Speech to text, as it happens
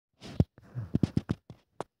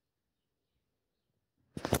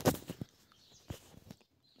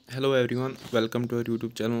Hello everyone, welcome to our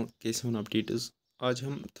YouTube channel कैसे हो updates. आज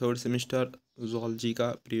हम थर्ड सेमेस्टर जूलॉजी का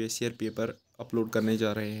प्रीवियस ईयर पेपर अपलोड करने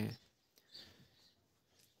जा रहे हैं।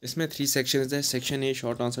 इसमें 3 सेक्शंस हैं। Section A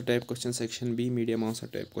short answer type question, section B medium answer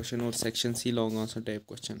type question और section C long answer type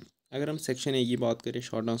question. अगर हम सेक्शन ए की बात करें,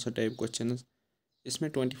 शॉर्ट आंसर टाइप क्वेश्चन, इसमें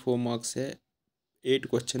 24 मार्क्स है। 8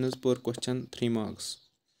 क्वेश्चन पर क्वेश्चन 3 मार्क्स।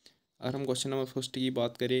 अगर हम क्वेश्चन नंबर फर्स्ट की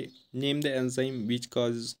बात करें, name the enzyme which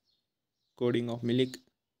cause coding of milk.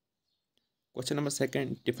 Question number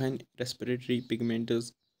second, define respiratory pigments.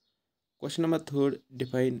 Question number third,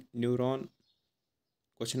 define neuron.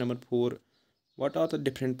 Question number four, what are the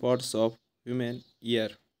different parts of human ear?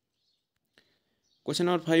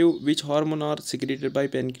 Question number five, which hormone are secreted by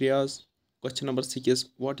pancreas? Question number six,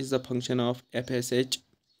 what is the function of FSH?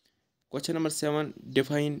 Question number seven,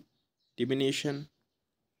 define diminution.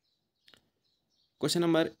 Question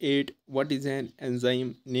number eight, what is an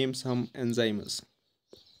enzyme? Name some enzymes.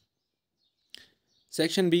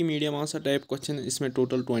 Section B medium answer type question, इसमें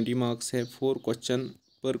total 20 marks है। 4 question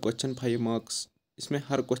पर question 5 marks. इसमें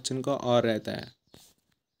हर question का are रहता है।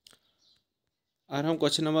 अगर हम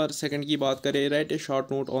question number second की बात करें, right A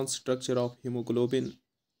short note on structure of haemoglobin.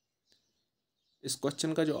 इस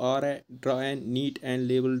क्वेश्चन का जो आर है, draw N neat and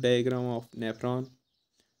label diagram of nephron.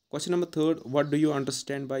 Question number third, what do you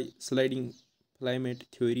understand by sliding filament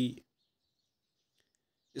theory.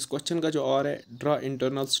 इस question का जो आर है, draw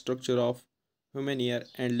internal structure of human ear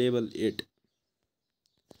and label it.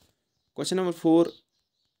 Question number 4,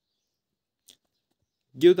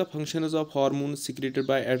 give the functions of hormones secreted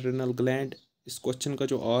by adrenal gland. इस question का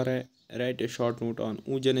जो are है, right A short note on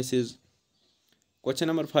oogenesis. Question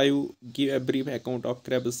number 5, give a brief account of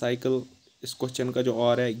Krebs cycle. इस question का जो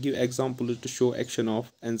are है, give example to show action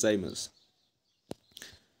of enzymes.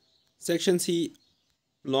 Section C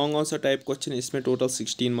long answer type question, इसमें total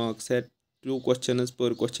 16 marks है। 2 question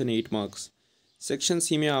पर question 8 marks. Section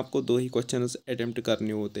C में आपको 2 ही question attempt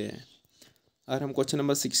करने होते हैं। अगर हम क्वेश्चन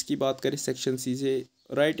नंबर 6 की बात करें, सेक्शन सी से,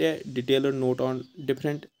 right A detailed note on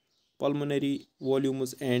different pulmonary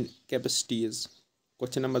volumes and capacities.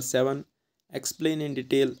 Question number 7, explain in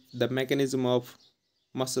detail the mechanism of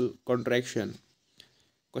muscle contraction.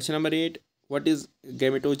 Question number 8, what is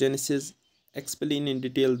gametogenesis. Explain in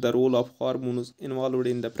detail the role of hormones involved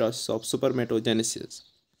in the process of सुपरमेटोजेनेसिस।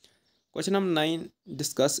 Question number 9,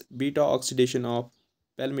 discuss beta oxidation of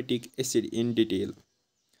पैल्मिटिक acid in detail.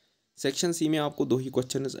 Section C में आपको 2 ही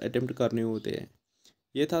question attempt करने होते हैं।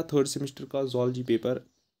 ये था third semester का zoology paper.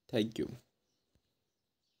 Thank you.